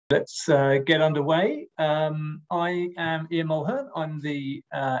Let's get underway. I am Ian Mulheirn. I'm the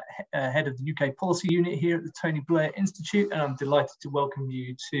head of the UK Policy Unit here at the Tony Blair Institute, and I'm delighted to welcome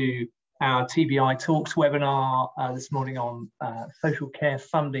you to our TBI Talks webinar this morning on social care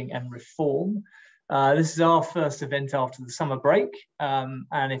funding and reform. This is our first event after the summer break,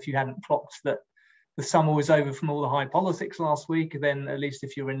 and if you hadn't clocked that the summer was over from all the high politics last week, then at least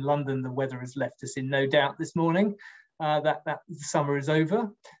if you're in London, the weather has left us in no doubt this morning. That the summer is over.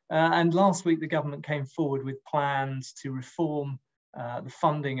 And last week, the government came forward with plans to reform the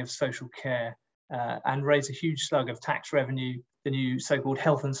funding of social care and raise a huge slug of tax revenue, the new so-called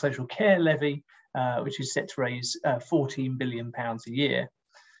health and social care levy, which is set to raise £14 billion a year.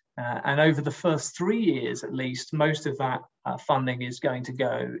 And over the first 3 years, at least, most of that funding is going to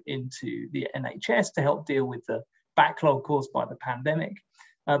go into the NHS to help deal with the backlog caused by the pandemic.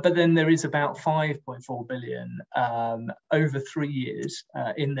 But then there is about 5.4 billion over 3 years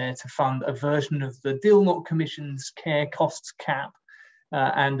in there to fund a version of the Dilnot Commission's care costs cap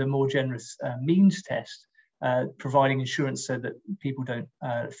and a more generous means test, providing insurance so that people don't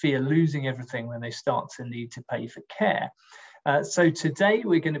fear losing everything when they start to need to pay for care. So today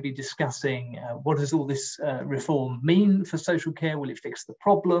we're going to be discussing what does all this reform mean for social care? Will it fix the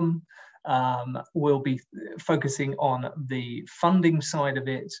problem? We'll be focusing on the funding side of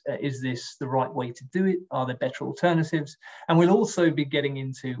it. Is this the right way to do it? Are there better alternatives? And we'll also be getting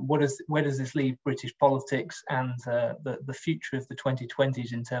into where does this leave British politics and the future of the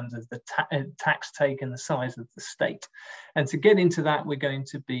 2020s in terms of the tax take and the size of the state. And to get into that, we're going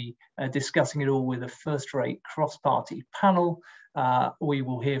to be discussing it all with a first-rate cross-party panel. We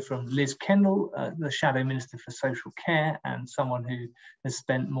will hear from Liz Kendall, the Shadow Minister for Social Care, and someone who has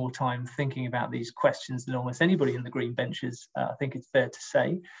spent more time thinking about these questions than almost anybody in the Green benches, I think it's fair to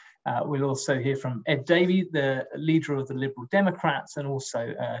say. We'll also hear from Ed Davey, the leader of the Liberal Democrats and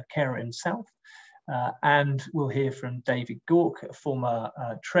also carer himself. And we'll hear from David Gauke, a former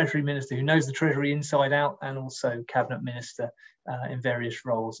Treasury Minister who knows the Treasury inside out and also Cabinet Minister in various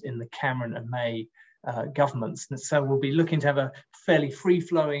roles in the Cameron and May governments. And so we'll be looking to have a fairly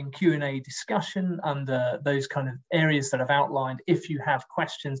free-flowing Q&A discussion under those kind of areas that I've outlined. If you have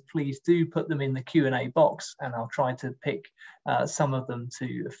questions, please do put them in the Q&A box and I'll try to pick some of them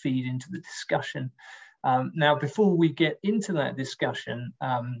to feed into the discussion. Now, before we get into that discussion,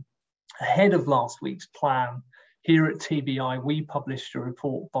 ahead of last week's plan, here at TBI, we published a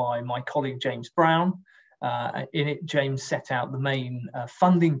report by my colleague James Browne. In it, James set out the main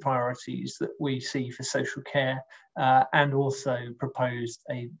funding priorities that we see for social care and also proposed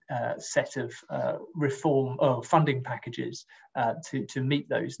a set of reform or funding packages to meet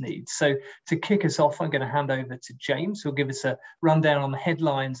those needs. So to kick us off, I'm going to hand over to James, who'll give us a rundown on the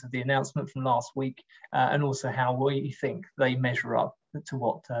headlines of the announcement from last week and also how we think they measure up to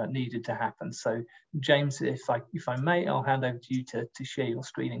what needed to happen. So James, if I may, I'll hand over to you to share your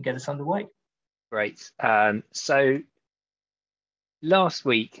screen and get us underway. Great. So last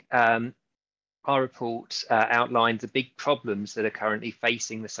week, our report outlined the big problems that are currently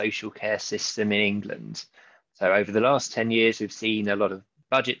facing the social care system in England. So over the last 10 years, we've seen a lot of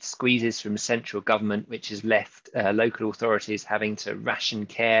budget squeezes from central government, which has left local authorities having to ration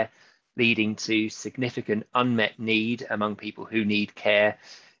care, leading to significant unmet need among people who need care.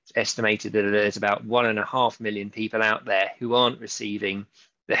 It's estimated that there's about 1.5 million people out there who aren't receiving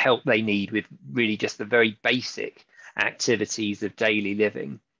the help they need with really just the very basic activities of daily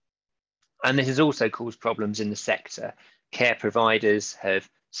living. And this has also caused problems in the sector. Care providers have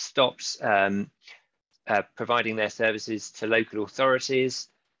stopped providing their services to local authorities,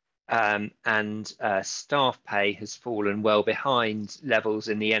 and staff pay has fallen well behind levels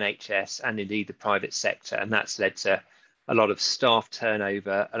in the NHS and indeed the private sector. And that's led to a lot of staff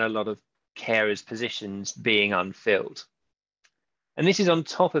turnover and a lot of carers' positions being unfilled. And this is on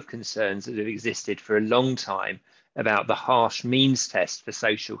top of concerns that have existed for a long time about the harsh means test for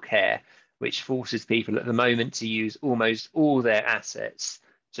social care, which forces people at the moment to use almost all their assets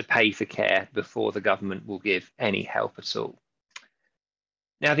to pay for care before the government will give any help at all.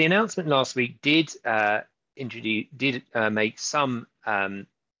 Now, the announcement last week did make some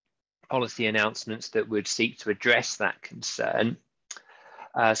policy announcements that would seek to address that concern.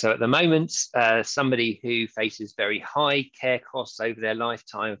 So at the moment, somebody who faces very high care costs over their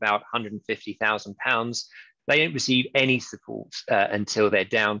lifetime, about £150,000, they don't receive any support until they're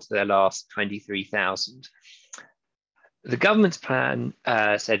down to their last 23,000. The government's plan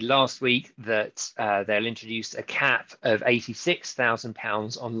said last week that they'll introduce a cap of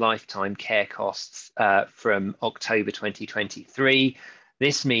 £86,000 on lifetime care costs from October 2023.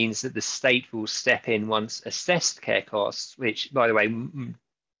 This means that the state will step in once assessed care costs, which, by the way,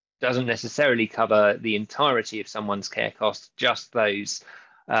 doesn't necessarily cover the entirety of someone's care costs, just those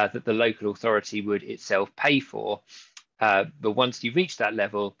that the local authority would itself pay for. But once you reach that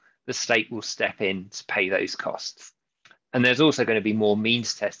level, the state will step in to pay those costs. And there's also going to be more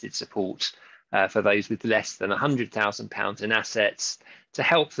means-tested support for those with less than £100,000 in assets to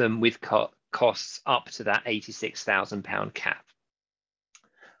help them with costs up to that £86,000 cap.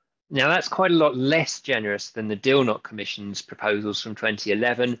 Now, that's quite a lot less generous than the Dilnot Commission's proposals from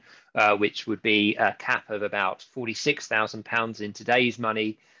 2011, which would be a cap of about £46,000 in today's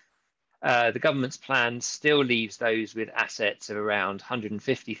money. The government's plan still leaves those with assets of around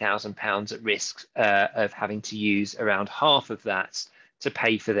 £150,000 at risk of having to use around half of that to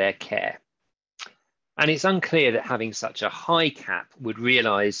pay for their care. And it's unclear that having such a high cap would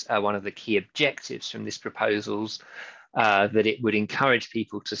realise one of the key objectives from this proposals, that it would encourage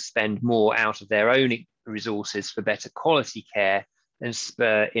people to spend more out of their own resources for better quality care and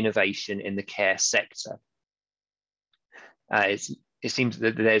spur innovation in the care sector. It seems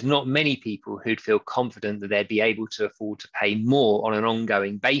that there's not many people who'd feel confident that they'd be able to afford to pay more on an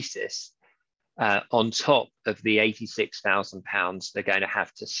ongoing basis on top of the £86,000 they're going to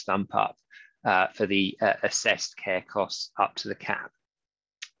have to stump up for the assessed care costs up to the cap.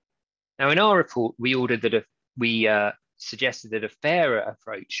 Now, in our report, we suggested that a fairer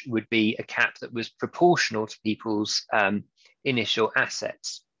approach would be a cap that was proportional to people's initial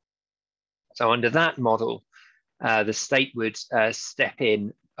assets. So under that model, the state would step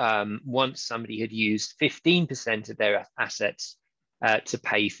in once somebody had used 15% of their assets to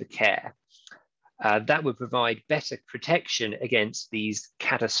pay for care. That would provide better protection against these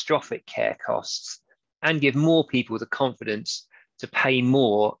catastrophic care costs and give more people the confidence to pay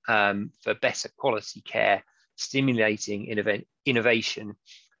more for better quality care, stimulating innovation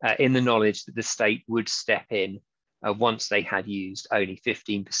in the knowledge that the state would step in once they had used only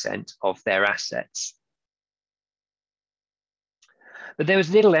 15% of their assets. But there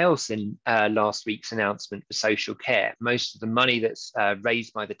was little else in last week's announcement for social care. Most of the money that's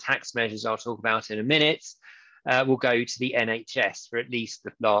raised by the tax measures I'll talk about in a minute will go to the NHS for at least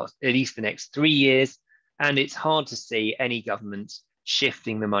the next 3 years, and it's hard to see any government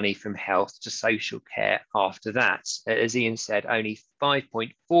shifting the money from health to social care after that. As Ian said, only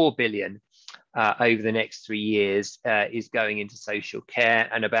 5.4 billion over the next 3 years is going into social care,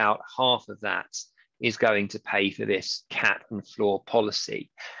 and about half of that is going to pay for this cap and floor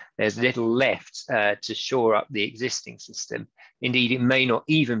policy. There's little left to shore up the existing system. Indeed, it may not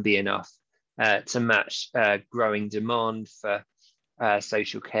even be enough to match growing demand for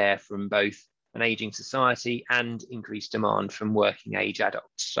social care from both an ageing society and increased demand from working age adults.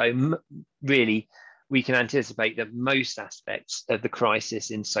 So really, we can anticipate that most aspects of the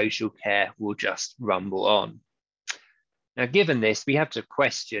crisis in social care will just rumble on. Now, given this, we have to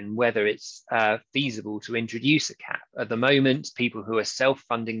question whether it's feasible to introduce a cap. At the moment, people who are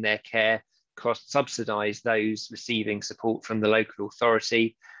self-funding their care cross-subsidise those receiving support from the local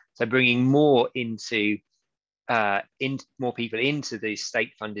authority. So bringing more more people into the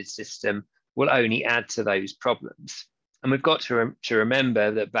state-funded system will only add to those problems. And we've got to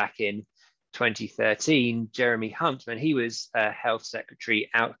remember that back in 2013, Jeremy Hunt, when he was Health Secretary,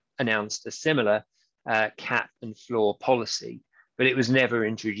 announced a similar cap and floor policy, but it was never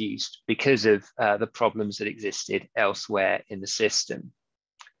introduced because of the problems that existed elsewhere in the system.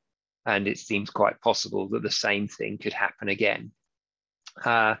 And it seems quite possible that the same thing could happen again.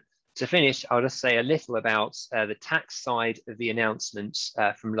 To finish, I'll just say a little about the tax side of the announcements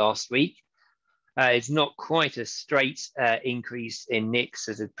from last week. It's not quite a straight increase in NICs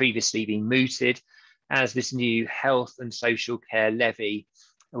as had previously been mooted, as this new health and social care levy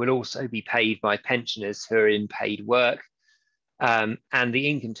will also be paid by pensioners who are in paid work, and the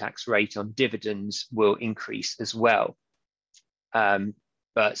income tax rate on dividends will increase as well.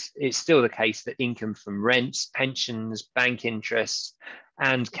 But it's still the case that income from rents, pensions, bank interests,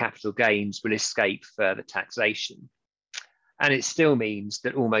 and capital gains will escape further taxation. And it still means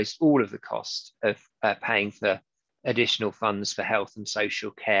that almost all of the cost of paying for additional funds for health and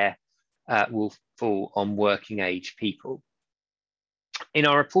social care will fall on working age people. In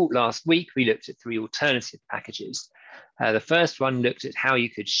our report last week, we looked at 3 alternative packages. The first one looked at how you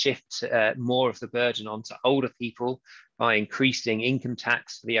could shift more of the burden onto older people by increasing income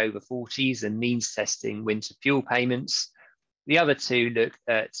tax for the over 40s and means testing winter fuel payments. The other 2 look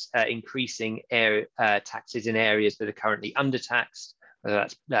at increasing taxes in areas that are currently undertaxed, whether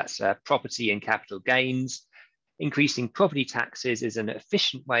that's property and capital gains. Increasing property taxes is an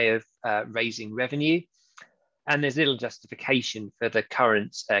efficient way of raising revenue, and there's little justification for the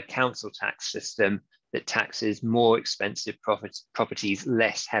current council tax system that taxes more expensive properties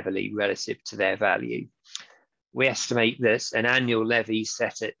less heavily relative to their value. We estimate that an annual levy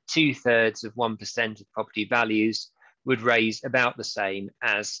set at 0.2% of property values would raise about the same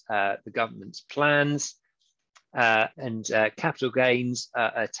as the government's plans. Capital gains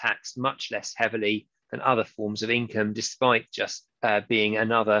are taxed much less heavily than other forms of income, despite just being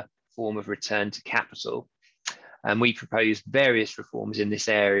another form of return to capital. And we propose various reforms in this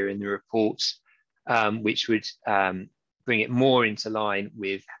area in the report, which would bring it more into line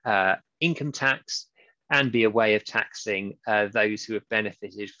with income tax and be a way of taxing those who have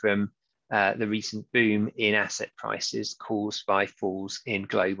benefited from the recent boom in asset prices caused by falls in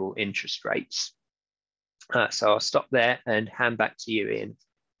global interest rates. So I'll stop there and hand back to you, Ian.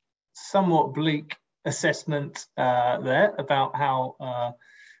 Somewhat bleak assessment there about how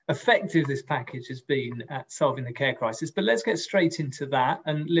effective this package has been at solving the care crisis. But let's get straight into that.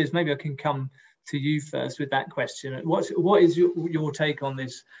 And Liz, maybe I can come to you first with that question. What is your take on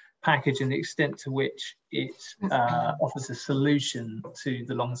this package and the extent to which it offers a solution to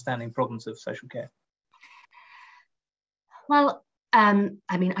the long-standing problems of social care? Well, I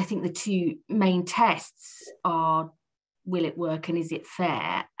mean, I think the two main tests are, will it work and is it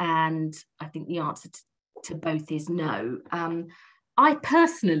fair? And I think the answer to both is no. I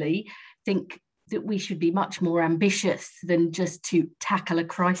personally think that we should be much more ambitious than just to tackle a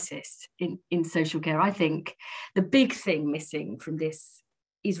crisis in social care. I think the big thing missing from this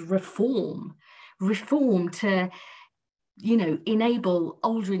is reform to, you know, enable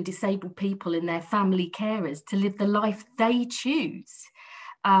older and disabled people and their family carers to live the life they choose.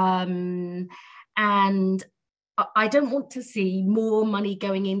 And I don't want to see more money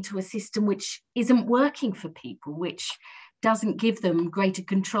going into a system which isn't working for people, which doesn't give them greater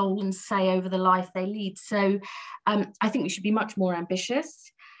control and say over the life they lead. So I think we should be much more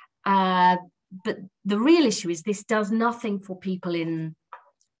ambitious. But the real issue is this does nothing for people in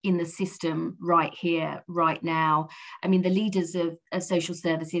the system right here, right now. I mean, the leaders of social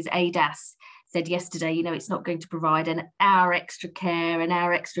services, ADAS, said yesterday, you know, it's not going to provide an hour extra care, an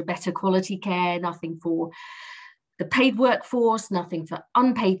hour extra better quality care, nothing for the paid workforce, nothing for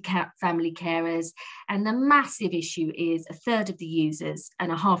unpaid family carers. And the massive issue is a third of the users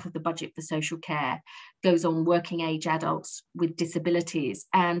and a half of the budget for social care goes on working age adults with disabilities.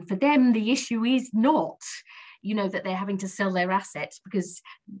 And for them, the issue is not, you know, that they're having to sell their assets because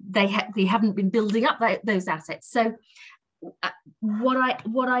they haven't been building up those assets. So what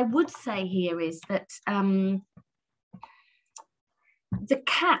I would say here is that the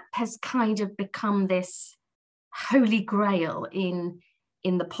cap has kind of become this holy grail in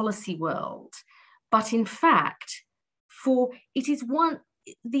the policy world, but in fact,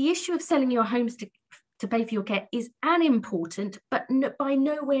 the issue of selling your homes to pay for your care is an important, but by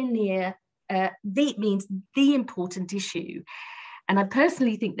nowhere near the important issue. And I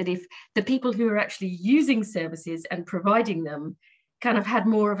personally think that if the people who are actually using services and providing them kind of had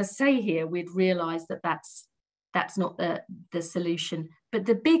more of a say here, we'd realise that that's not the solution. But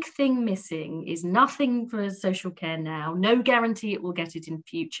the big thing missing is nothing for social care now, no guarantee it will get it in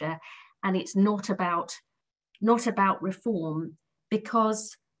future. And it's not about reform,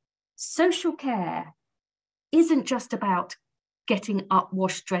 because social care isn't just about getting up,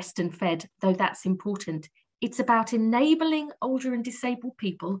 washed, dressed and fed, though that's important. It's about enabling older and disabled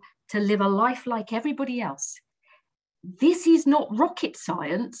people to live a life like everybody else. This is not rocket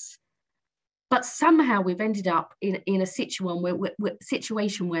science. But somehow we've ended up in a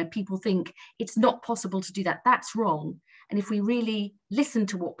situation where people think it's not possible to do that. That's wrong. And if we really listen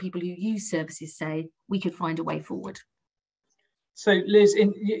to what people who use services say, we could find a way forward. So Liz,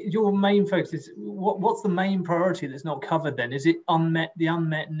 in your main focus is what's the main priority that's not covered then? Is it the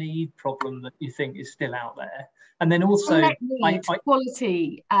unmet need problem that you think is still out there? And then also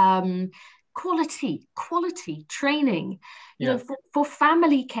quality training, you know, for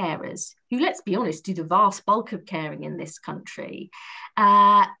family carers who, let's be honest, do the vast bulk of caring in this country.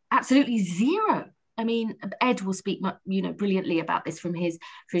 Absolutely zero. I mean, Ed will speak, you know, brilliantly about this from his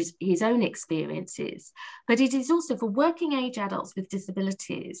own experiences. But it is also for working age adults with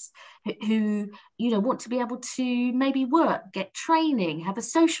disabilities who, you know, want to be able to maybe work, get training, have a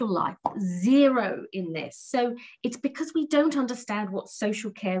social life. Zero in this. So it's because we don't understand what social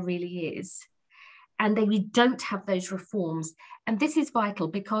care really is, and we don't have those reforms. And this is vital,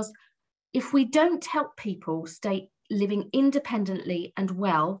 because if we don't help people stay living independently and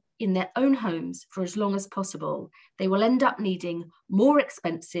well in their own homes for as long as possible, they will end up needing more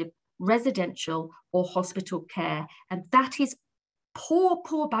expensive residential or hospital care. And that is poor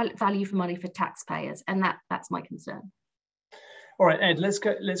value for money for taxpayers. And that's my concern. All right, Ed, let's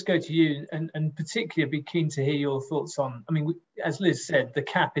go to you, and particularly be keen to hear your thoughts on. I mean, as Liz said, the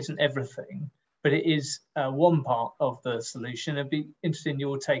cap isn't everything, but it is one part of the solution. I'd be interested in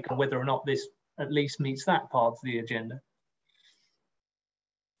your take on whether or not this at least meets that part of the agenda.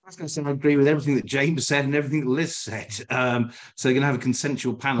 I was going to say I agree with everything that James said and everything that Liz said. So you're going to have a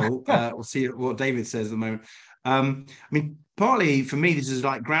consensual panel. We'll see what David says at the moment. I mean, partly for me, this is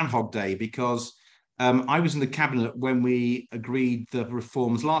like Groundhog Day, because I was in the cabinet when we agreed the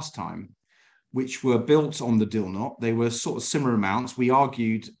reforms last time, which were built on the deal knot. They were sort of similar amounts. We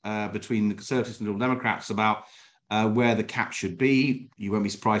argued between the Conservatives and the Liberal Democrats about where the cap should be. You won't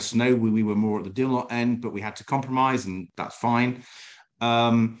be surprised to know we were more at the deal knot end, but we had to compromise, and that's fine.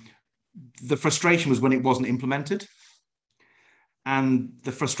 The frustration was when it wasn't implemented. And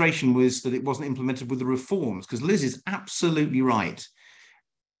the frustration was that it wasn't implemented with the reforms, because Liz is absolutely right.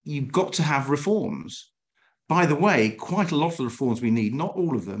 You've got to have reforms. By the way, quite a lot of the reforms we need, not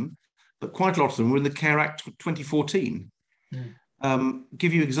all of them, but quite a lot of them were in the Care Act 2014.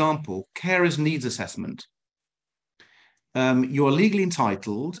 Give you an example, carers needs assessment. You are legally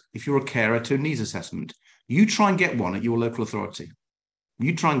entitled, if you're a carer, to a needs assessment. You try and get one at your local authority.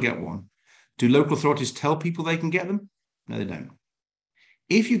 You try and get one. Do local authorities tell people they can get them? No, they don't.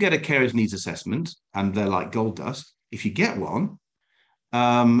 If you get a carer's needs assessment, and they're like gold dust, if you get one,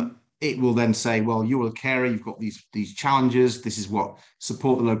 it will then say, well, you're a carer, you've got these challenges, this is what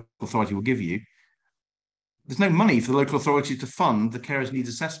support the local authority will give you. There's no money for the local authority to fund the carer's needs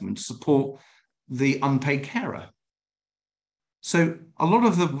assessment to support the unpaid carer. So a lot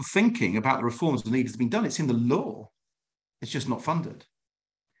of the thinking about the reforms that has been done, it's in the law. It's just not funded.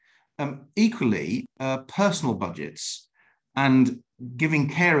 Equally, personal budgets and giving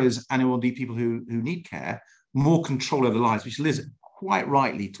carers and LD people who need care more control over their lives, which Liz quite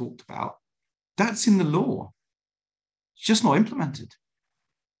rightly talked about, that's in the law. It's just not implemented.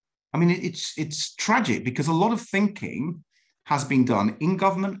 I mean, it's tragic, because a lot of thinking has been done in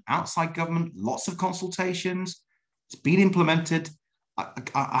government, outside government, lots of consultations. It's been implemented.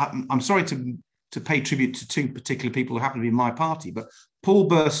 I'm sorry to pay tribute to two particular people who happen to be in my party, but Paul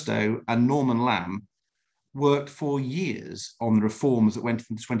Burstow and Norman Lamb worked for years on the reforms that went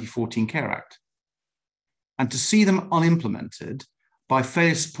into the 2014 Care Act. And to see them unimplemented by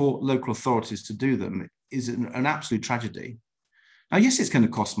failure to support local authorities to do them is an absolute tragedy. Now, yes, it's going to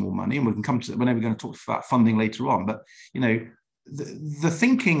cost more money, and we can come to whenever we're going to talk about funding later on, but you know, the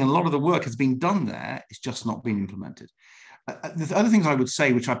thinking and a lot of the work has been done there, it's just not been implemented. The other things I would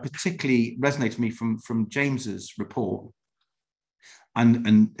say, which I particularly resonated with me from James's report,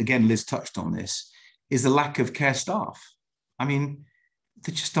 and again, Liz touched on this, is the lack of care staff. I mean,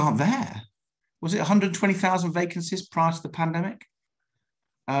 they just aren't there. Was it 120,000 vacancies prior to the pandemic?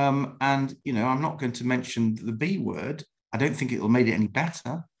 And, you know, I'm not going to mention the B word. I don't think it'll make it any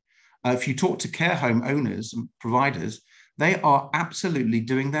better. If you talk to care home owners and providers, they are absolutely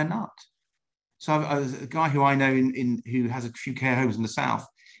doing their nut. So a guy who I know who has a few care homes in the south,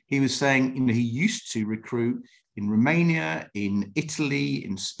 he was saying, you know, he used to recruit in Romania, in Italy,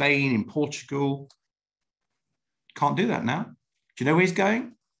 in Spain, in Portugal. Can't do that now. Do you know where he's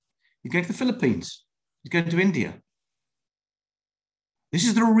going? He's going to the Philippines. He's going to India. This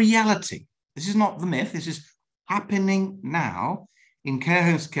is the reality. This is not the myth. This is happening now in care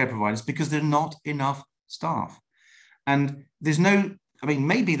homes and care providers because there are not enough staff. And there's no, I mean,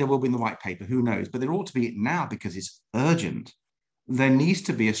 maybe there will be in the white paper, who knows, but there ought to be now because it's urgent. There needs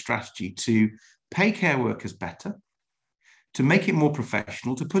to be a strategy to pay care workers better, to make it more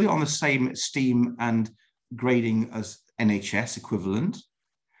professional, to put it on the same esteem and grading as NHS equivalent,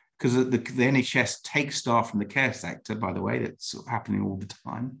 because the NHS takes staff from the care sector, by the way, that's happening all the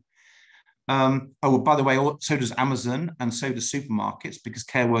time. Oh, by the way, so does Amazon and so do supermarkets, because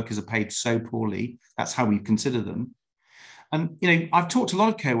care workers are paid so poorly. That's how we consider them. And, you know, I've talked to a lot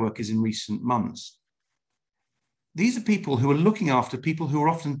of care workers in recent months. These are people who are looking after people who are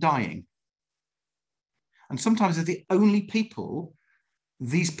often dying. And sometimes they're the only people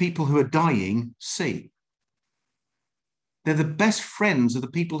these people who are dying see. They're the best friends of the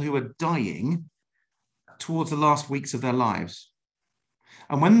people who are dying towards the last weeks of their lives.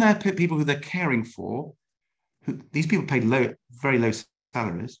 And when they're people who they're caring for, these people pay very low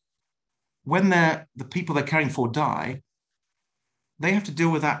salaries, when the people they're caring for die, they have to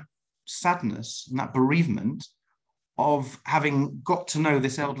deal with that sadness and that bereavement of having got to know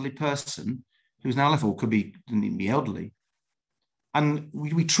this elderly person who's now left, or could be, didn't even be elderly. And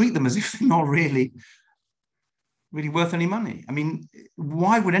we treat them as if they're not really worth any money. I mean,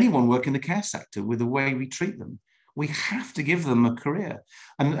 why would anyone work in the care sector with the way we treat them? We have to give them a career.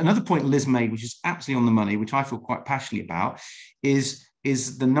 And another point Liz made, which is absolutely on the money, which I feel quite passionately about, is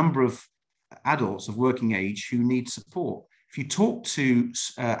the number of adults of working age who need support. If you talk to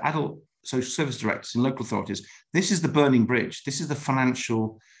adult social service directors in local authorities, this is the burning bridge. This is the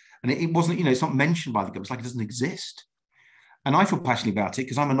financial, and it wasn't, it's not mentioned by the government. It's like it doesn't exist. And I feel passionately about it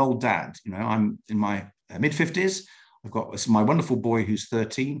because I'm an old dad. I'm in my mid-50s. I've got my wonderful boy who's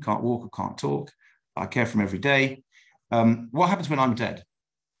 13, can't walk or can't talk. I care for him every day. What happens when I'm dead?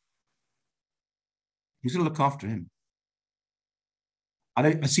 Who's going to look after him?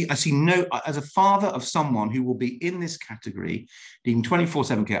 I see no, as a father of someone who will be in this category, needing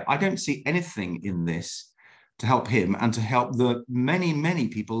 24/7 care, I don't see anything in this to help him and to help the many, many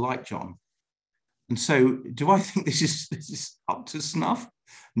people like John. And so do I think this is up to snuff?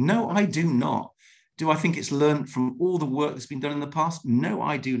 No, I do not. Do I think it's learned from all the work that's been done in the past? No,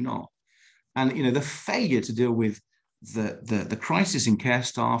 I do not. And the failure to deal with the crisis in care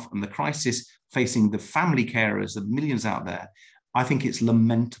staff and the crisis facing the family carers, the millions out there, I think it's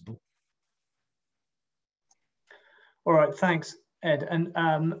lamentable. All right, thanks, Ed. And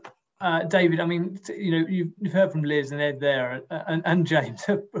David, I mean, you've heard from Liz and Ed there, and James,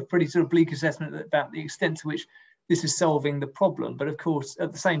 a pretty sort of bleak assessment about the extent to which this is solving the problem. But of course,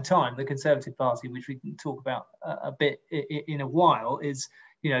 at the same time, the Conservative Party, which we can talk about a bit in a while, is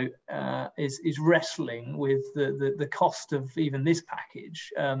wrestling with the cost of even this package.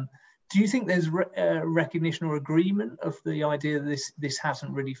 Do you think there's recognition or agreement of the idea that this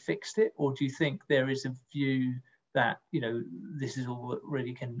hasn't really fixed it, or do you think there is a view that this is all that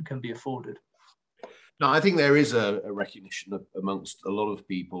really can be afforded? No, I think there is a recognition amongst a lot of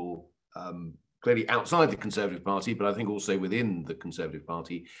people, clearly outside the Conservative Party, but I think also within the Conservative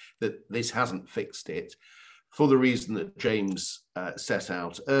Party, that this hasn't fixed it for the reason that James set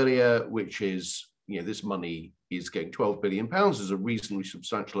out earlier, which is, this money is going, £12 billion is a reasonably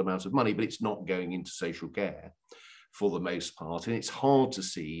substantial amount of money, but it's not going into social care for the most part. And it's hard to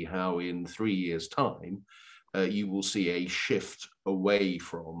see how in 3 years' time, you will see a shift away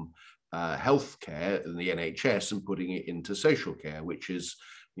from healthcare and the NHS and putting it into social care, which is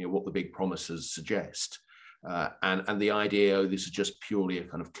what the big promises suggest. And the idea, this is just purely a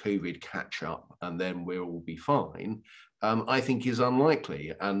kind of COVID catch-up and then we'll all be fine, I think is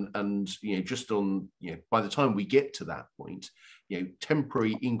unlikely. And just on, by the time we get to that point,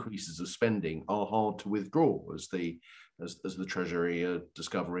 temporary increases of spending are hard to withdraw, as the Treasury are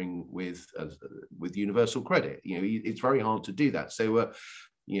discovering with universal credit. It's very hard to do that. So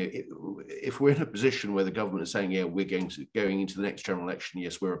if we're in a position where the government is saying, we're going into the next general election,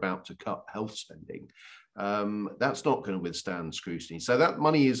 yes, we're about to cut health spending, that's not going to withstand scrutiny. So that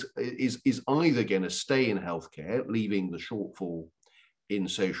money is either going to stay in healthcare, leaving the shortfall in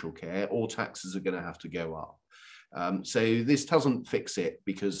social care, or taxes are going to have to go up. So this doesn't fix it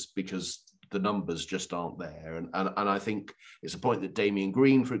because the numbers just aren't there. And I think it's a point that Damien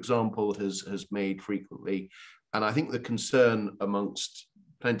Green, for example, has made frequently. And I think the concern amongst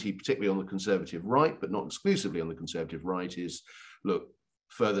plenty, particularly on the Conservative right, but not exclusively on the Conservative right, is, look,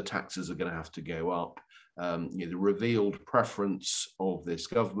 further taxes are going to have to go up. The revealed preference of this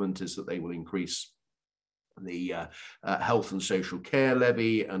government is that they will increase the health and social care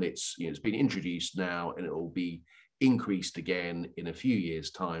levy, and it's been introduced now, and it will be increased again in a few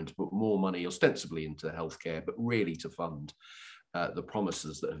years' time to put more money ostensibly into healthcare, but really to fund the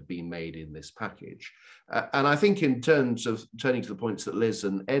promises that have been made in this package. And I think in terms of turning to the points that Liz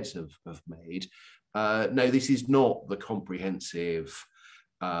and Ed have made, no, this is not the comprehensive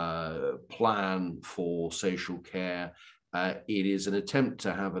plan for social care. It is an attempt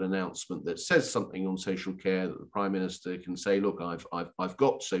to have an announcement that says something on social care, that the Prime Minister can say, look, I've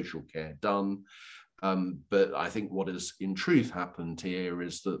got social care done. But I think what has in truth happened here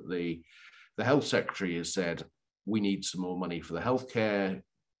is that the Health Secretary has said, we need some more money for the healthcare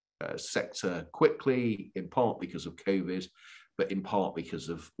sector quickly, in part because of COVID, but in part because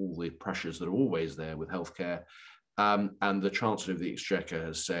of all the pressures that are always there with healthcare. And the Chancellor of the Exchequer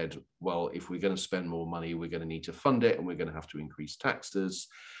has said, well, if we're going to spend more money, we're going to need to fund it, and we're going to have to increase taxes.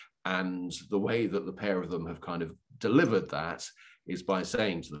 And the way that the pair of them have kind of delivered that is by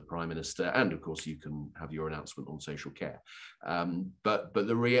saying to the Prime Minister, and of course you can have your announcement on social care, but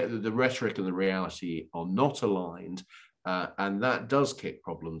the rhetoric and the reality are not aligned, and that does kick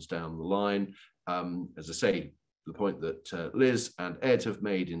problems down the line. As I say, the point that Liz and Ed have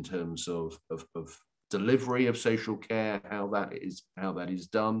made in terms of delivery of social care, how that is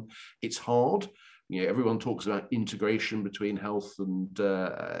done, it's hard. Everyone talks about integration between health and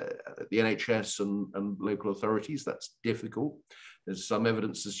the NHS and local authorities. That's difficult. There's some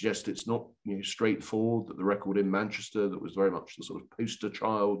evidence to suggest it's not straightforward, that the record in Manchester that was very much the sort of poster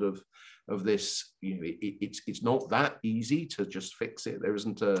child of this, it's not that easy to just fix it. There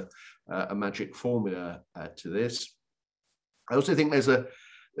isn't a magic formula to this. I also think there's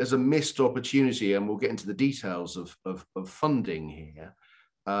a missed opportunity, and we'll get into the details of funding here.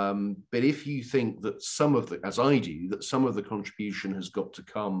 But if you think that some of the, as I do, that some of the contribution has got to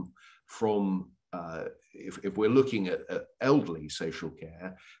come from, if we're looking at elderly social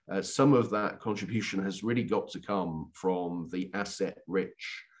care, some of that contribution has really got to come from the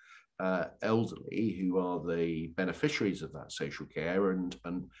asset-rich elderly, who are the beneficiaries of that social care, and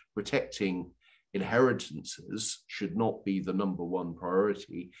protecting inheritances should not be the number one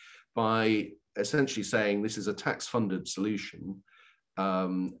priority, by essentially saying this is a tax-funded solution,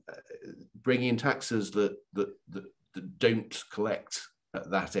 bringing in taxes that don't collect at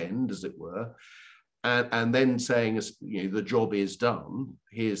that end, as it were, and then saying, the job is done,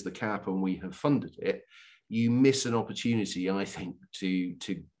 here's the cap and we have funded it. You miss an opportunity, I think, to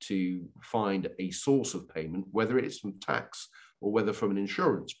find a source of payment, whether it's from tax or whether from an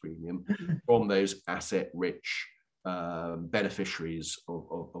insurance premium, from those asset-rich beneficiaries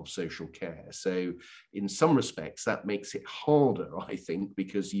of social care. So in some respects, that makes it harder, I think,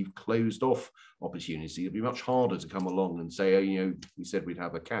 because you've closed off opportunity. It'd be much harder to come along and say, we said we'd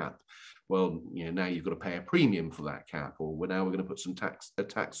have a cap. Well, now you've got to pay a premium for that cap, or now we're going to put some a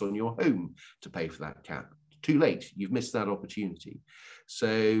tax on your home to pay for that cap. Too late, you've missed that opportunity.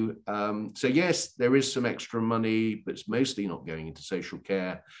 So yes, there is some extra money, but it's mostly not going into social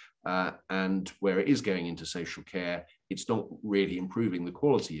care. And where it is going into social care, it's not really improving the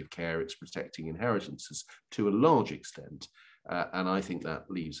quality of care, it's protecting inheritances to a large extent. And I think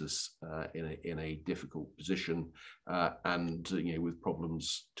that leaves us in a difficult position, and with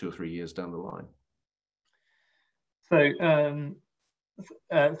problems 2 or 3 years down the line. So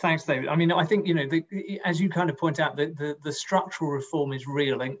thanks, David. I mean, I think, as you kind of point out, the structural reform is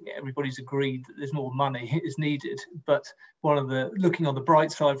real, and everybody's agreed that there's more money is needed. But looking on the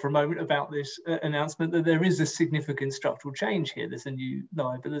bright side for a moment about this announcement, that there is a significant structural change here. There's a new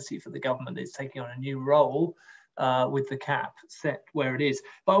liability for the government. It's taking on a new role with the cap set where it is.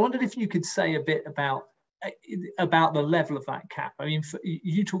 But I wondered if you could say a bit about the level of that cap. I mean,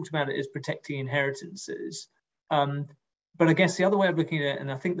 you talked about it as protecting inheritances. But I guess the other way of looking at it, and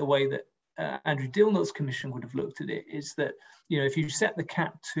I think the way that Andrew Dilnot's commission would have looked at it, is that, if you set the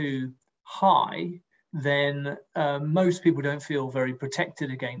cap too high, then most people don't feel very protected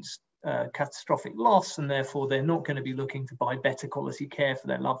against catastrophic loss, and therefore they're not going to be looking to buy better quality care for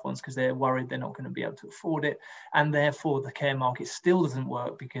their loved ones because they're worried they're not going to be able to afford it, and therefore the care market still doesn't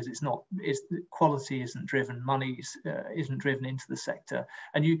work because quality isn't driven, money isn't driven into the sector,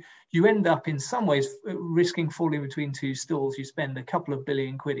 and you end up in some ways risking falling between two stools. You spend a couple of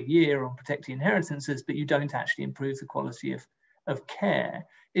billion quid a year on protecting inheritances, but you don't actually improve the quality of care.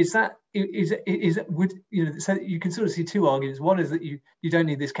 So you can sort of see two arguments. One is that you don't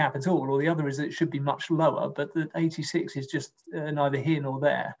need this cap at all, or the other is that it should be much lower, but the 86 is just neither here nor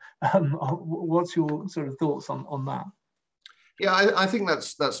there. What's your sort of thoughts on that? Yeah, I think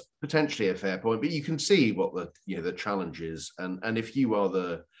that's potentially a fair point, but you can see what the challenge is, and if you are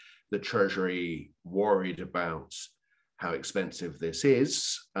the Treasury worried about how expensive this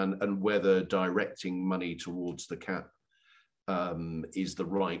is, and whether directing money towards the cap is the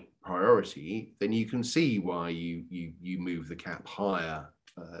right priority, then you can see why you move the cap higher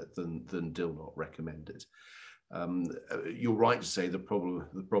than Dilnot recommended. You're right to say the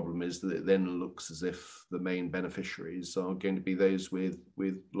problem is that it then looks as if the main beneficiaries are going to be those with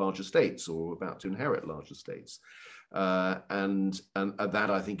large estates or about to inherit large estates, and that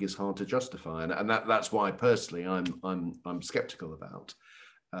I think is hard to justify, and that's why personally I'm sceptical about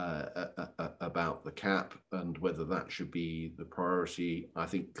the cap and whether that should be the priority. I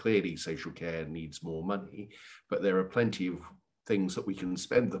think clearly social care needs more money, but there are plenty of things that we can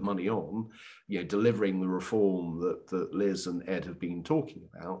spend the money on, delivering the reform that Liz and Ed have been talking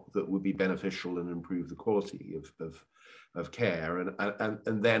about, that would be beneficial and improve the quality of care.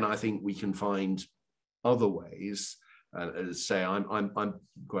 And then I think we can find other ways. As say, I'm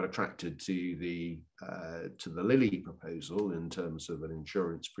quite attracted to the Lilly proposal in terms of an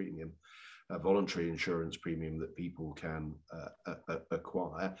insurance premium, a voluntary insurance premium that people can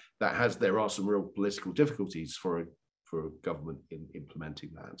acquire. There are some real political difficulties for a government in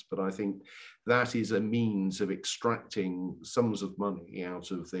implementing that, but I think that is a means of extracting sums of money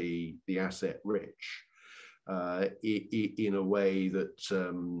out of the asset rich in a way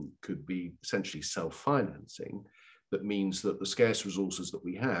that could be essentially self-financing. That means that the scarce resources that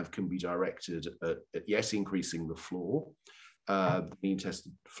we have can be directed at yes, increasing the floor, being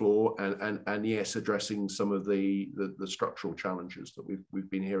tested floor, and yes, addressing some of the structural challenges that we've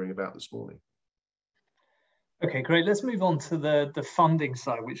been hearing about this morning. Okay, great. Let's move on to the funding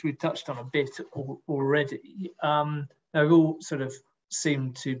side, which we've touched on a bit already. We've all sort of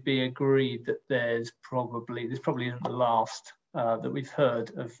seemed to be agreed that this probably isn't the last that we've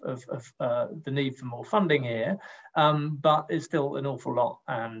heard of the need for more funding here, but it's still an awful lot,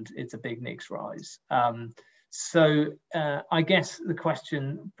 and it's a big NICS rise. So I guess the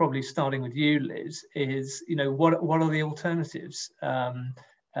question, probably starting with you, Liz, is what are the alternatives?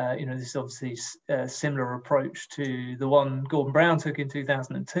 This is obviously a similar approach to the one Gordon Browne took in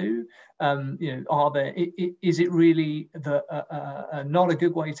 2002. Is it really not a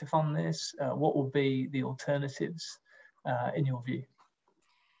good way to fund this? What will be the alternatives in your view?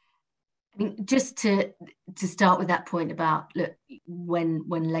 I mean, just to start with that point about, look, when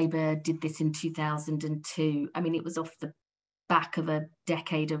Labour did this in 2002, I mean, it was off the back of a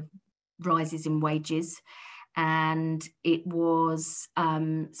decade of rises in wages. And it was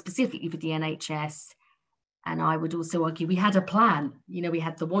specifically for the NHS. And I would also argue we had a plan. We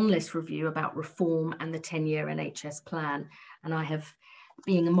had the one list review about reform and the 10-year NHS plan. And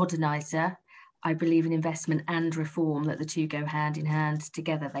being a moderniser, I believe in investment and reform, that the two go hand in hand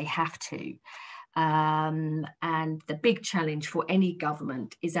together. They have to. And the big challenge for any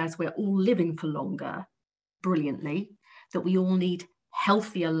government is, as we're all living for longer, brilliantly, that we all need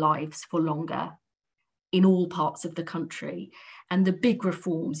healthier lives for longer in all parts of the country. And the big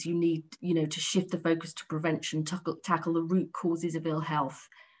reforms you need, to shift the focus to prevention, tackle the root causes of ill health,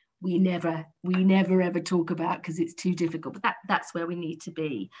 we never ever talk about because it's too difficult, but that's where we need to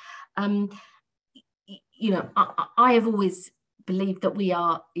be. I have always believed that we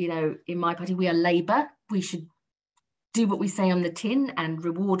are, in my party, we are Labour. We should do what we say on the tin and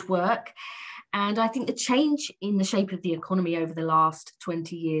reward work. And I think the change in the shape of the economy over the last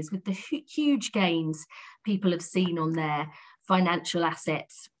 20 years, with the huge gains people have seen on their financial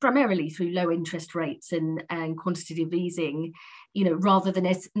assets, primarily through low interest rates and quantitative easing, rather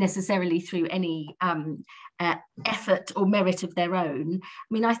than necessarily through any effort or merit of their own. I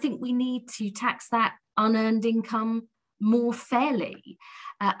mean, I think we need to tax that unearned income more fairly.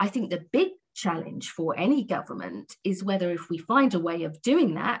 I think the big challenge for any government is whether, if we find a way of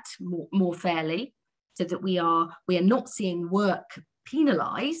doing that more fairly, so that we are not seeing work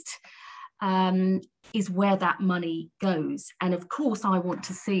penalised, is where that money goes. And of course, I want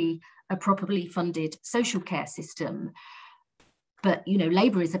to see a properly funded social care system. But,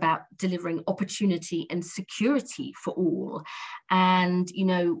 Labour is about delivering opportunity and security for all. And,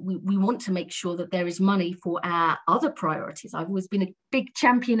 we want to make sure that there is money for our other priorities. I've always been a big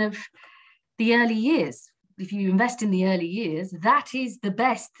champion of the early years. If you invest in the early years, that is the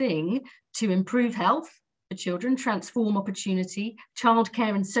best thing to improve health for children, transform opportunity,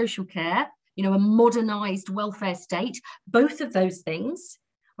 childcare and social care, a modernised welfare state. Both of those things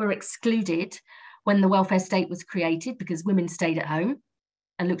were excluded when the welfare state was created, because women stayed at home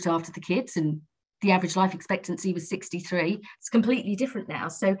and looked after the kids, and the average life expectancy was 63. It's completely different now.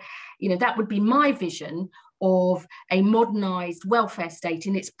 So, that would be my vision of a modernised welfare state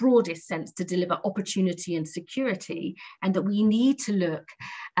in its broadest sense, to deliver opportunity and security, and that we need to look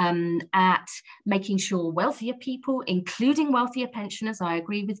at making sure wealthier people, including wealthier pensioners, I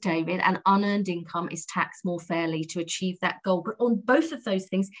agree with David, and unearned income is taxed more fairly to achieve that goal. But on both of those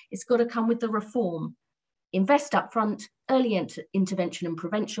things, it's got to come with the reform. Invest up front, early intervention and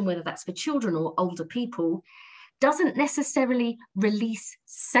prevention, whether that's for children or older people, doesn't necessarily release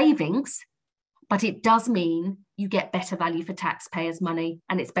savings, but it does mean you get better value for taxpayers' money,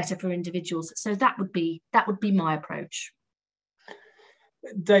 and it's better for individuals. So that would be my approach.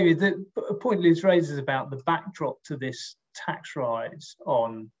 David, the point Liz raises about the backdrop to this tax rise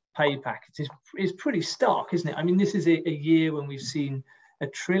on pay packets is pretty stark, isn't it? I mean, this is a year when we've seen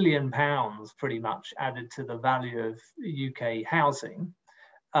 £1 trillion pretty much added to the value of UK housing.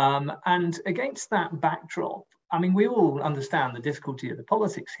 And against that backdrop, I mean, we all understand the difficulty of the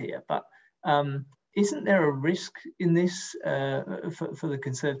politics here, but isn't there a risk in this for the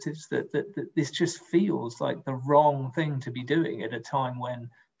Conservatives that this just feels like the wrong thing to be doing at a time when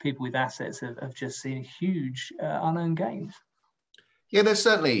people with assets have just seen huge unearned gains? Yeah, there's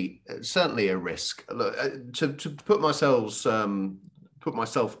certainly a risk. Look, to put myself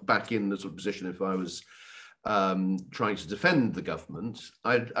back in the sort of position, if I was trying to defend the government,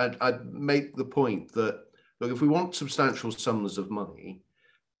 I'd make the point that, look, if we want substantial sums of money,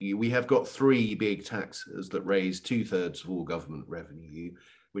 we have got three big taxes that raise 2/3 of all government revenue,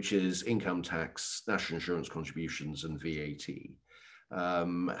 which is income tax, national insurance contributions, and VAT.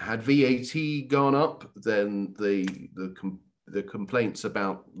 Had VAT gone up, then the the complaints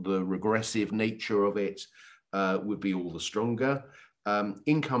about the regressive nature of it would be all the stronger.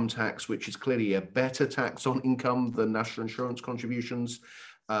 Income tax, which is clearly a better tax on income than national insurance contributions,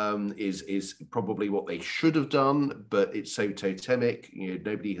 is probably what they should have done, but it's so totemic.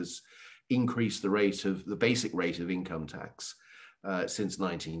 Nobody has increased the basic rate of income tax since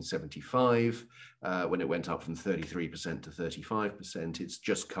 1975, when it went up from 33% to 35%. It's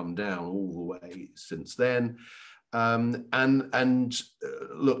just come down all the way since then. Look,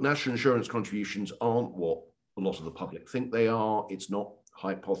 national insurance contributions aren't what a lot of the public think they are. It's not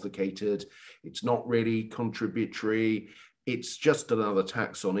hypothecated. It's not really contributory. It's just another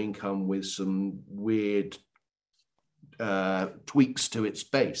tax on income with some weird tweaks to its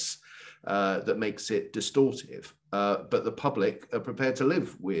base that makes it distortive. But the public are prepared to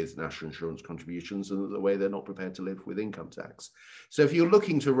live with national insurance contributions in the way they're not prepared to live with income tax. So if you're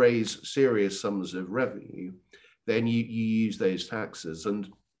looking to raise serious sums of revenue, then you use those taxes. And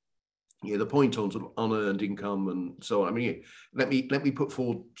the point on sort of unearned income and so on. I mean, let me put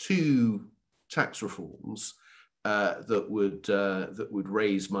forward two tax reforms that would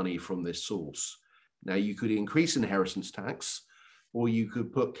raise money from this source. Now, you could increase inheritance tax, or you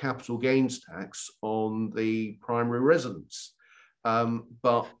could put capital gains tax on the primary residence.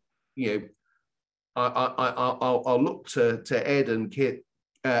 But I'll look to Ed and Kit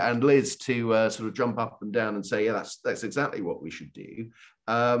and Liz to sort of jump up and down and say, yeah, that's exactly what we should do.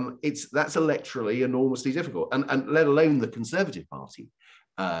 That's electorally enormously difficult, and let alone the Conservative Party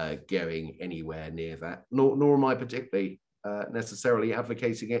going anywhere near that. Nor am I particularly necessarily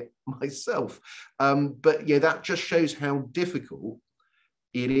advocating it myself. But yeah, that just shows how difficult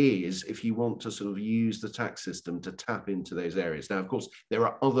it is if you want to sort of use the tax system to tap into those areas. Now, of course, there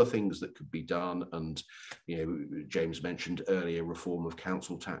are other things that could be done, and James mentioned earlier reform of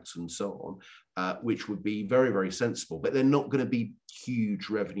council tax and so on, which would be very, very sensible, but they're not going to be huge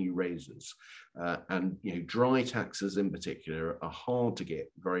revenue raisers. And dry taxes in particular are hard to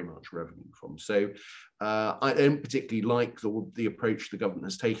get very much revenue from. So I don't particularly like the approach the government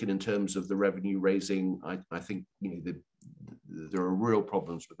has taken in terms of the revenue raising. I think there are real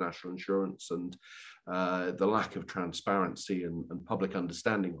problems with national insurance, and the lack of transparency and public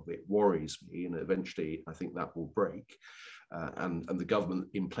understanding of it worries me, and eventually I think that will break, and the government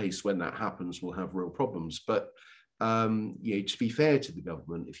in place when that happens will have real problems. But to be fair to the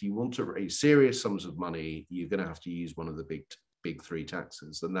government, if you want to raise serious sums of money, you're going to have to use one of the big three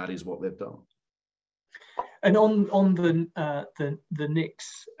taxes, and that is what they've done. And on the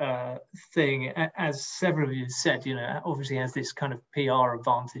NICS thing, as several of you said, obviously has this kind of PR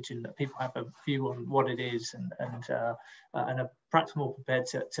advantage in that people have a view on what it is and are perhaps more prepared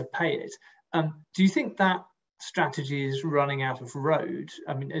to pay it. Do you think that strategy is running out of road?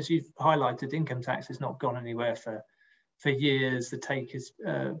 I mean, as you've highlighted, income tax has not gone anywhere for years. The take has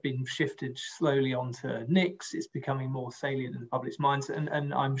been shifted slowly onto NICS. It's becoming more salient in the public's minds,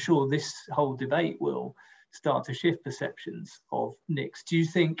 and I'm sure this whole debate will start to shift perceptions of NICS. Do you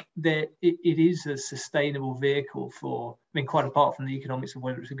think that it is a sustainable vehicle for, I mean, quite apart from the economics of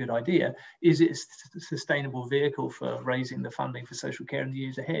whether it's a good idea, is it a sustainable vehicle for raising the funding for social care in the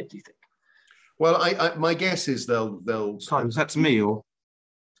years ahead, do you think? Well, my guess is they'll. Sorry, was that to me or?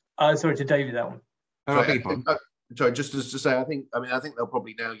 Sorry, to Davey, that one. Sorry, just to say, I think they'll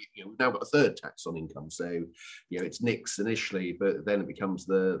probably now, we've now got a third tax on income. So, it's NICS initially, but then it becomes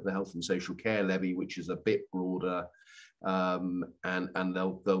the health and social care levy, which is a bit broader, and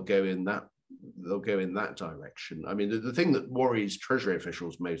they'll go in that direction. I mean, the thing that worries Treasury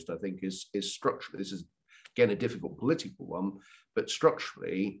officials most, I think, is structure. This is again a difficult political one, but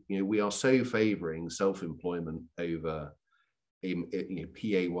structurally, we are so favouring self-employment over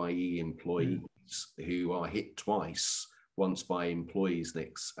PAYE employees who are hit twice, once by employees'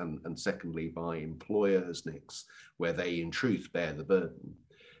 NICS and secondly by employers' NICS, where they in truth bear the burden.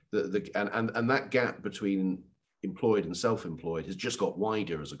 And that gap between employed and self-employed has just got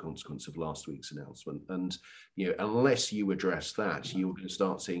wider as a consequence of last week's announcement. And unless you address that, you're going to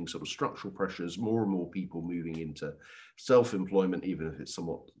start seeing sort of structural pressures, more and more people moving into self-employment, even if it's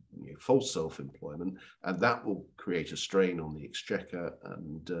somewhat false self-employment, and that will create a strain on the exchequer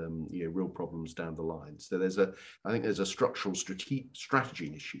and real problems down the line. So I think there's a structural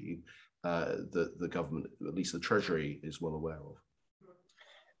strategy issue that the government, at least the Treasury, is well aware of.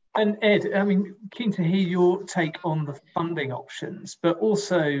 And Ed, I mean, keen to hear your take on the funding options, but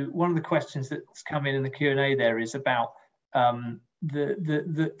also one of the questions that's come in the Q&A there is about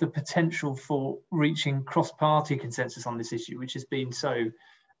the potential for reaching cross-party consensus on this issue, which has been so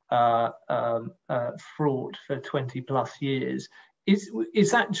fraught for 20 plus years.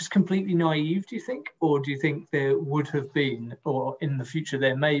 Is that just completely naive, do you think? Or do you think there would have been, or in the future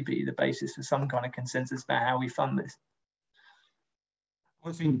there may be, the basis for some kind of consensus about how we fund this?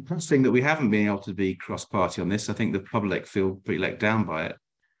 Well, it's interesting that we haven't been able to be cross-party on this. I think the public feel pretty let down by it.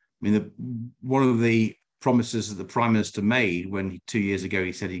 I mean, one of the promises that the Prime Minister made when 2 years ago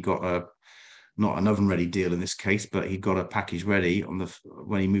he said he got not an oven-ready deal in this case, but he got a package ready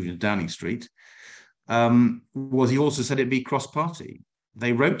when he moved into Downing Street, was he also said it'd be cross-party.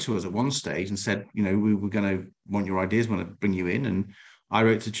 They wrote to us at one stage and said, we were going to want your ideas, want to bring you in. And I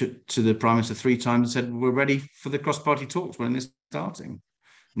wrote to the Prime Minister 3 times and said, we're ready for the cross-party talks when they're starting.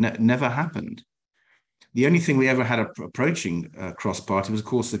 Never happened. The only thing we ever had approaching cross-party was, of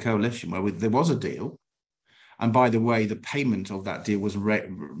course, the coalition, where there was a deal. And by the way, the payment of that deal was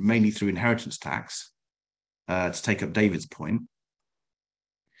mainly through inheritance tax, to take up David's point.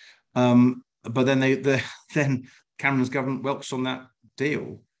 But then then Cameron's government welched on that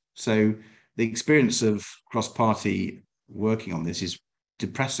deal. So the experience of cross-party working on this is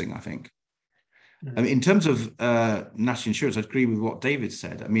depressing, I think. Mm-hmm. I mean, in terms of national insurance, I agree with what David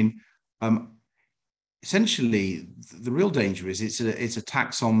said. I mean, essentially, the real danger is it's a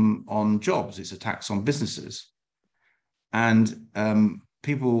tax on jobs. It's a tax on businesses, and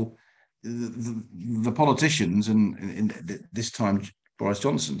people, the politicians, and this time Boris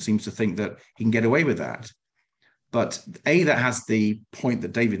Johnson seems to think that he can get away with that. But that has the point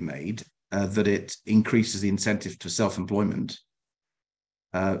that David made, that it increases the incentive to self-employment,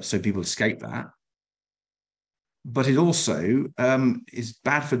 so people escape that. But it also is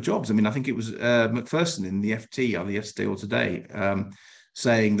bad for jobs. I mean, I think it was Macpherson in the FT, or the yesterday or today,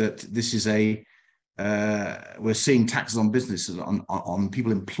 saying that this is we're seeing taxes on businesses, on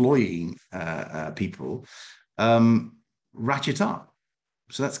people employing people, ratchet up.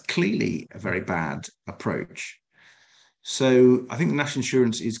 So that's clearly a very bad approach. So I think the national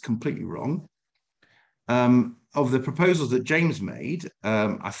insurance is completely wrong. Of the proposals that James made,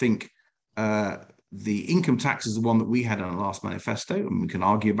 I think the income tax is the one that we had in our last manifesto, and we can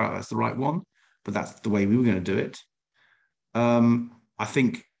argue about that's the right one, but that's the way we were going to do it. I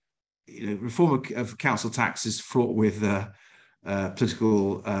think reform of council tax is fraught with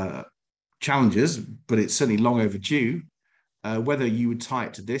political challenges, but it's certainly long overdue. Whether you would tie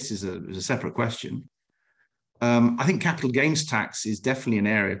it to this is a separate question. I think capital gains tax is definitely an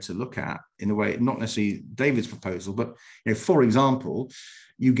area to look at in a way, not necessarily David's proposal, but for example,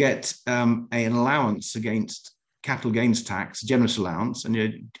 you get an allowance against capital gains tax, generous allowance, and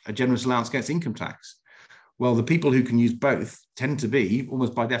a generous allowance against income tax. Well, the people who can use both tend to be,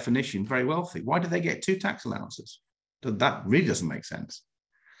 almost by definition, very wealthy. Why do they get 2 tax allowances? That really doesn't make sense.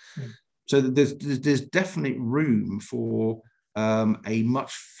 Mm. So there's definitely room for a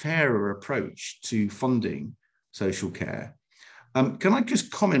much fairer approach to funding social care. Can I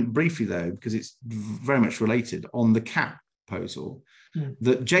just comment briefly, though, because it's very much related, on the cap proposal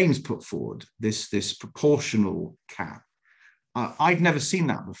that James put forward, this proportional cap. I'd never seen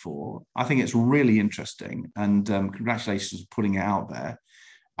that before. I think it's really interesting, and congratulations for putting it out there.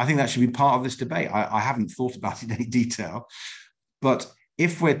 I think that should be part of this debate. I haven't thought about it in any detail, but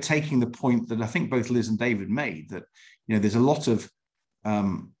if we're taking the point that I think both Liz and David made, that there's a lot of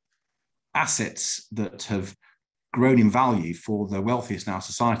assets that have grown in value for the wealthiest in our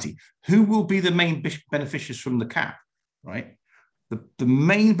society, who will be the main beneficiaries from the cap, right? The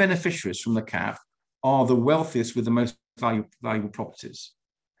main beneficiaries from the cap are the wealthiest with the most valuable properties.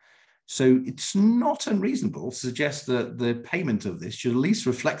 So it's not unreasonable to suggest that the payment of this should at least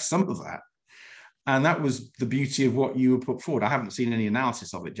reflect some of that. And that was the beauty of what you put forward. I haven't seen any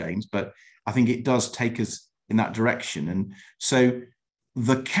analysis of it, James, but I think it does take us in that direction. And so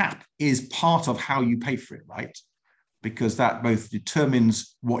the cap is part of how you pay for it, right? Because that both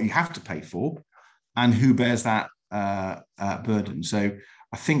determines what you have to pay for and who bears that burden. So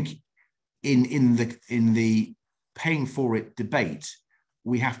I think in the paying for it debate,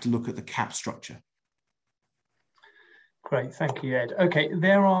 we have to look at the cap structure. Great, thank you, Ed. Okay,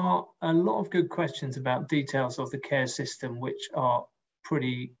 there are a lot of good questions about details of the care system, which are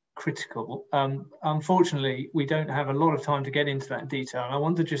pretty critical. Unfortunately, we don't have a lot of time to get into that detail. And I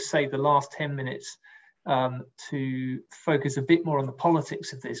want to just save the last 10 minutes to focus a bit more on the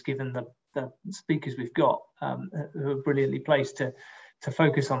politics of this, given the speakers we've got who are brilliantly placed to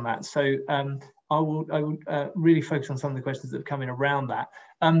focus on that. So I will really focus on some of the questions that have come in around that.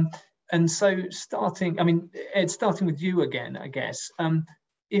 And so Ed, starting with you again, I guess,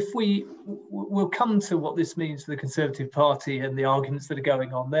 if we'll come to what this means for the Conservative Party and the arguments that are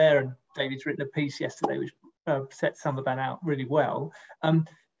going on there, and David's written a piece yesterday which set some of that out really well.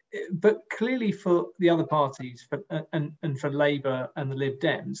 but clearly for the other parties, and for Labour and the Lib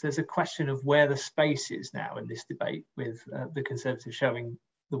Dems, there's a question of where the space is now in this debate, with the Conservatives showing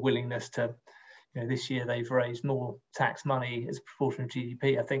the willingness to, this year they've raised more tax money as a proportion of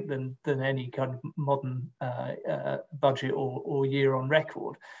GDP, I think, than any kind of modern budget or year on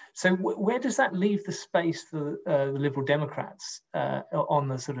record. So where does that leave the space for the Liberal Democrats on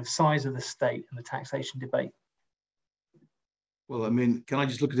the sort of size of the state and the taxation debate? Well, I mean, can I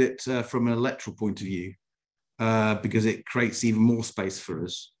just look at it from an electoral point of view? Because it creates even more space for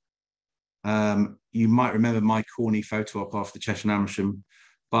us. You might remember my corny photo op after the Cheshire and Amersham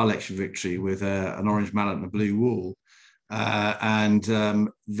by-election victory with an orange mallet and a blue wall. And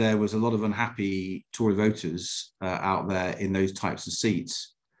there was a lot of unhappy Tory voters out there in those types of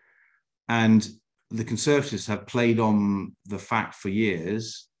seats. And the Conservatives have played on the fact for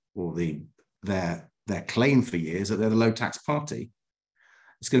years, or their claim for years, that they're the low tax party.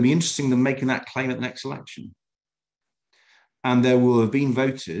 It's going to be interesting them making that claim at the next election. And there will have been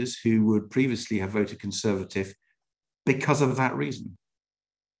voters who would previously have voted Conservative because of that reason.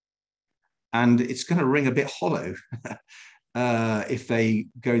 And it's going to ring a bit hollow if they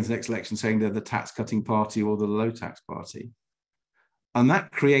go into the next election saying they're the tax cutting party or the low tax party. And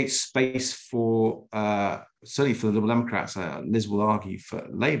that creates space for, certainly for the Liberal Democrats, Liz will argue for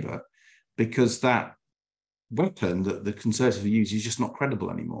Labour, because that weapon that the Conservatives use is just not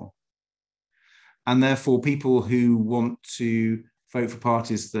credible anymore. And therefore, people who want to vote for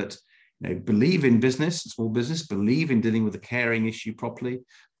parties that believe in business, small business, believe in dealing with the caring issue properly,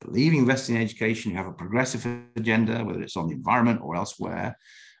 believe in investing in education, who have a progressive agenda, whether it's on the environment or elsewhere,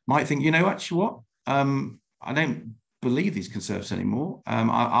 might think, actually what? I don't believe these Conservatives anymore.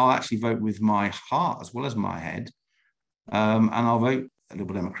 I'll actually vote with my heart as well as my head, and I'll vote a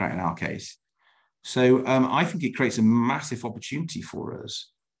Liberal Democrat in our case. So I think it creates a massive opportunity for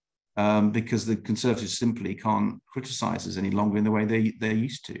us, because the Conservatives simply can't criticise us any longer in the way they're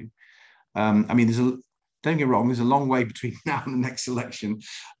used to. I mean, don't get me wrong, there's a long way between now and the next election,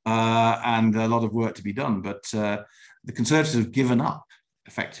 and a lot of work to be done. But the Conservatives have given up,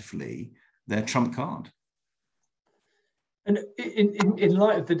 effectively, their trump card. And in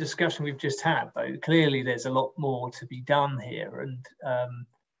light of the discussion we've just had, though, clearly there's a lot more to be done here. And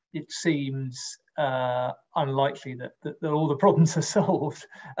it seems unlikely that all the problems are solved.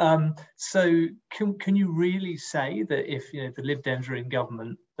 So can you really say that if the Lib Dems are in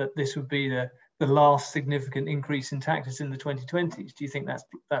government, that this would be the last significant increase in taxes in the 2020s? Do you think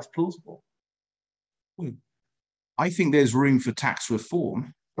that's plausible? I think there's room for tax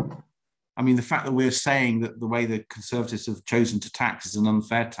reform. I mean, the fact that we're saying that the way the Conservatives have chosen to tax is an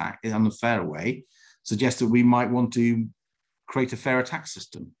unfair way, suggests that we might want to create a fairer tax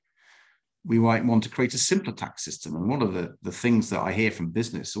system. We might want to create a simpler tax system. And one of the things that I hear from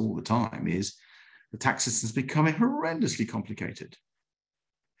business all the time is the tax system is becoming horrendously complicated.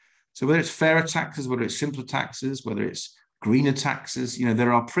 So whether it's fairer taxes, whether it's simpler taxes, whether it's greener taxes,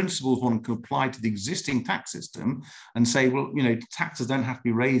 there are principles one can apply to the existing tax system and say, well, taxes don't have to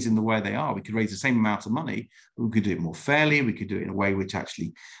be raised in the way they are. We could raise the same amount of money, but we could do it more fairly. We could do it in a way which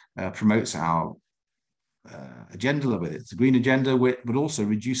actually promotes our agenda, whether it's the green agenda, but also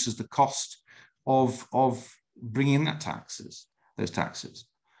reduces the cost of bringing in those taxes.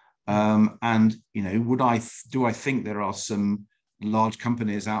 And do I think there are some large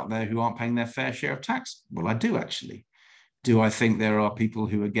companies out there who aren't paying their fair share of tax? Well, I do actually. Do I think there are people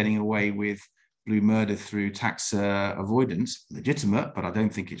who are getting away with blue murder through tax avoidance? Legitimate, but I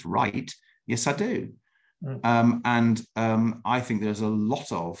don't think it's right. Yes, I do. And I think there's a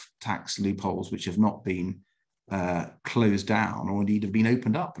lot of tax loopholes which have not been closed down or indeed have been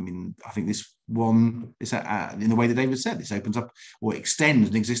opened up. I mean, I think this one is in the way that David said, this opens up or extends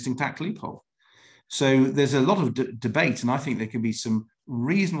an existing tax loophole. So there's a lot of debate, and I think there could be some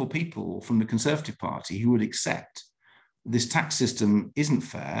reasonable people from the Conservative Party who would accept this tax system isn't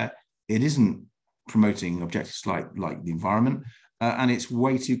fair, it isn't promoting objectives like the environment, and it's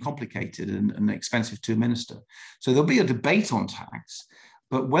way too complicated and expensive to administer. So there'll be a debate on tax,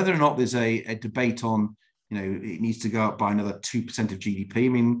 but whether or not there's a debate on, it needs to go up by another 2% of GDP, I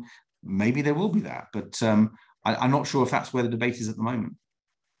mean, maybe there will be that, but I'm not sure if that's where the debate is at the moment.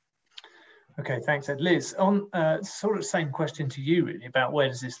 Okay, thanks, Ed. Liz, on sort of same question to you, really, about where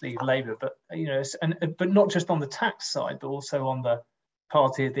does this leave Labour, but but not just on the tax side, but also on the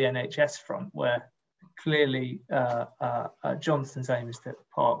party of the NHS front, where clearly Johnson's aim is to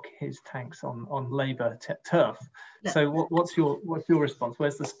park his tanks on Labour turf. So what's your response?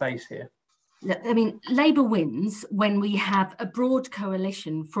 Where's the space here? I mean, Labour wins when we have a broad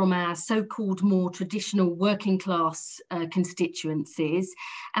coalition from our so-called more traditional working class constituencies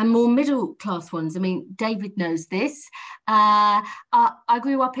and more middle class ones. I mean, David knows this. I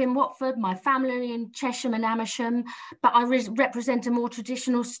grew up in Watford, my family in Chesham and Amersham, but I represent a more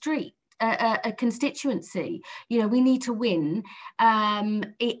traditional street. A constituency. You know, we need to win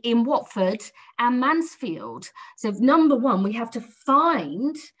in Watford and Mansfield. So number one, we have to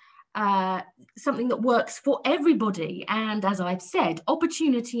find something that works for everybody. And as I've said,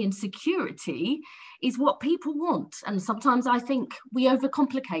 opportunity and security is what people want. And sometimes I think we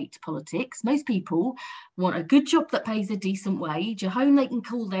overcomplicate politics. Most people want a good job that pays a decent wage, a home they can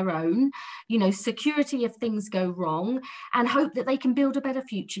call their own, you know, security if things go wrong, and hope that they can build a better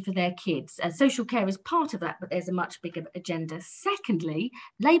future for their kids. Social care is part of that, but there's a much bigger agenda. Secondly,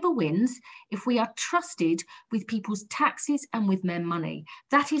 Labour wins if we are trusted with people's taxes and with their money.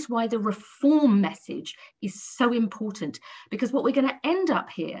 That is why the reform message is so important, because what we're going to end up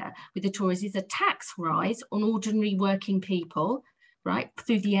here with the Tories is a tax rise on ordinary working people, right,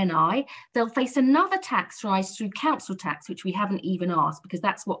 through the NI. They'll face another tax rise through council tax, which we haven't even asked, because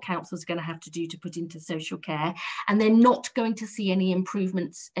that's what councils are going to have to do to put into social care. And they're not going to see any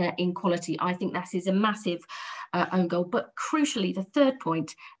improvements in quality. I think that is a massive own goal. But crucially, the third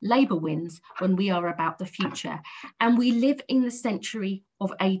point, Labour wins when we are about the future. And we live in the century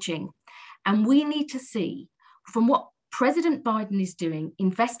of ageing. And we need to see from what President Biden is doing,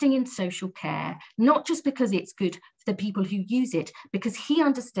 investing in social care, not just because it's good for the people who use it, because he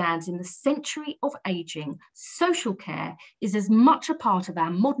understands in the century of aging, social care is as much a part of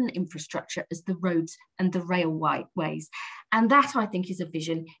our modern infrastructure as the roads and the railways. And that, I think, is a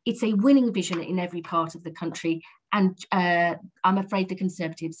vision. It's a winning vision in every part of the country. And I'm afraid the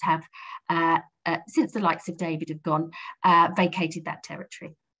Conservatives have, since the likes of David have gone, vacated that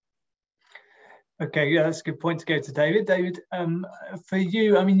territory. Okay, yeah, that's a good point to go to David. David, for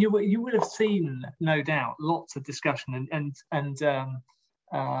you, I mean, you would have seen, no doubt, lots of discussion, and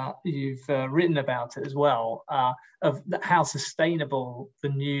you've written about it as well, of how sustainable the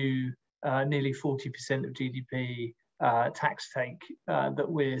new nearly 40% of GDP tax take that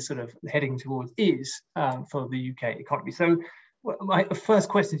we're sort of heading towards is for the UK economy. So, my first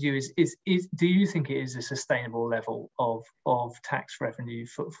question to you is do you think it is a sustainable level of tax revenue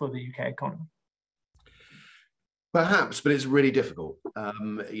for the UK economy? Perhaps, but it's really difficult.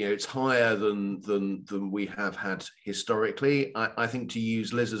 It's higher than we have had historically. I think, to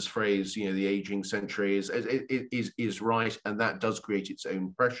use Liz's phrase, the aging century is right, and that does create its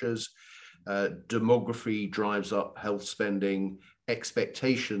own pressures. Demography drives up health spending.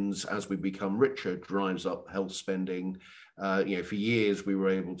 Expectations as we become richer drives up health spending. For years we were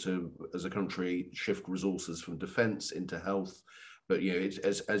able to, as a country, shift resources from defence into health. But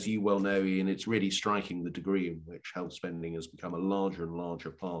as you well know, Ian, it's really striking the degree in which health spending has become a larger and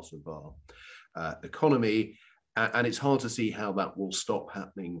larger part of our economy, and it's hard to see how that will stop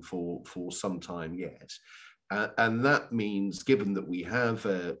happening for some time yet. And that means, given that we have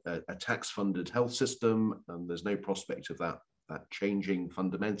a tax-funded health system, and there's no prospect of that changing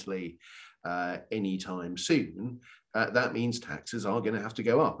fundamentally anytime soon, that means taxes are going to have to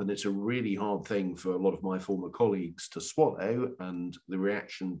go up, and it's a really hard thing for a lot of my former colleagues to swallow, and the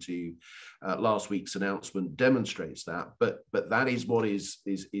reaction to last week's announcement demonstrates that. But that is what is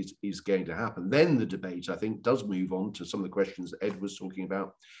going to happen. Then the debate, I think, does move on to some of the questions that Ed was talking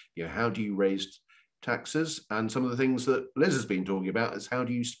about. How do you raise taxes? And some of the things that Liz has been talking about is, how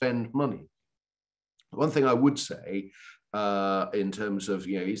do you spend money? One thing I would say in terms of,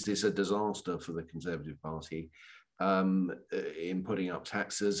 is this a disaster for the Conservative Party in putting up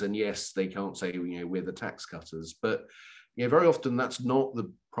taxes? And yes, they can't say, we're the tax cutters, but very often that's not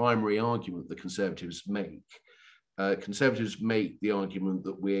the primary argument the Conservatives make. Conservatives make the argument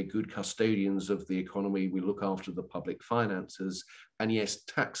that we're good custodians of the economy, we look after the public finances, and yes,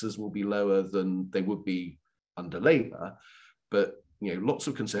 taxes will be lower than they would be under Labour, but lots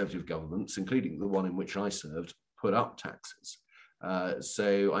of Conservative governments, including the one in which I served, put up taxes.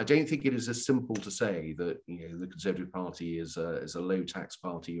 So I don't think it is as simple to say that the Conservative Party is a low tax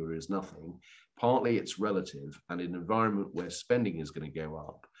party or is nothing. Partly it's relative, and in an environment where spending is going to go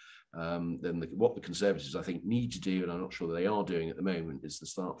up, then what the Conservatives, I think, need to do, and I'm not sure they are doing at the moment, is to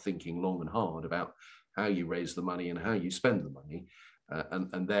start thinking long and hard about how you raise the money and how you spend the money.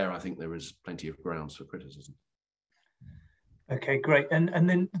 And there, I think there is plenty of grounds for criticism. Okay, great. And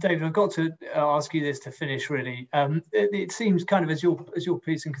then, David, I've got to ask you this to finish, really. It seems kind of, as your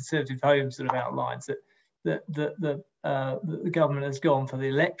piece in Conservative Home sort of outlines, that the government has gone for the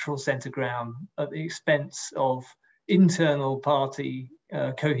electoral centre ground at the expense of internal party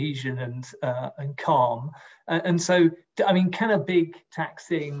cohesion and calm. And so, I mean, can a big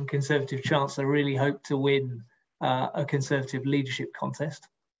taxing Conservative Chancellor really hope to win a Conservative leadership contest?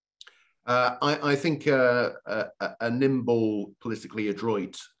 I think a nimble, politically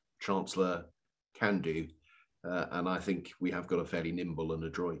adroit Chancellor can do. And I think we have got a fairly nimble and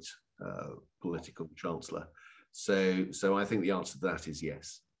adroit political Chancellor. So I think the answer to that is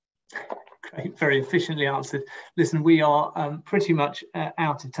yes. Great, very efficiently answered. Listen, we are pretty much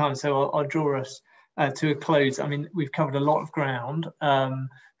out of time, so I'll draw us to a close. I mean, we've covered a lot of ground.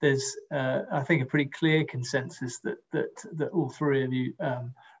 There's, I think, a pretty clear consensus that all three of you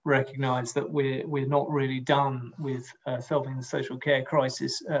recognise that we're not really done with solving the social care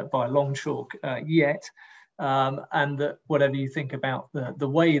crisis by a long chalk yet. And that whatever you think about the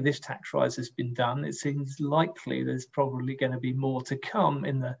way this tax rise has been done, it seems likely there's probably going to be more to come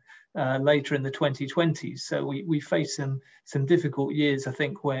in the later in the 2020s. So we face some difficult years, I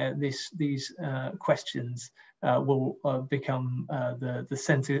think, where these questions will become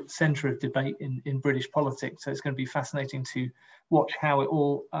the centre of debate in British politics. So it's going to be fascinating to watch how it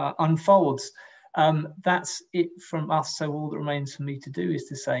all unfolds. That's it from us. So all that remains for me to do is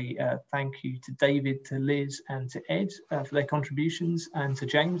to say thank you to David, to Liz and to Ed for their contributions, and to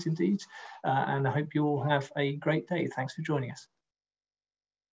James indeed. And I hope you all have a great day. Thanks for joining us.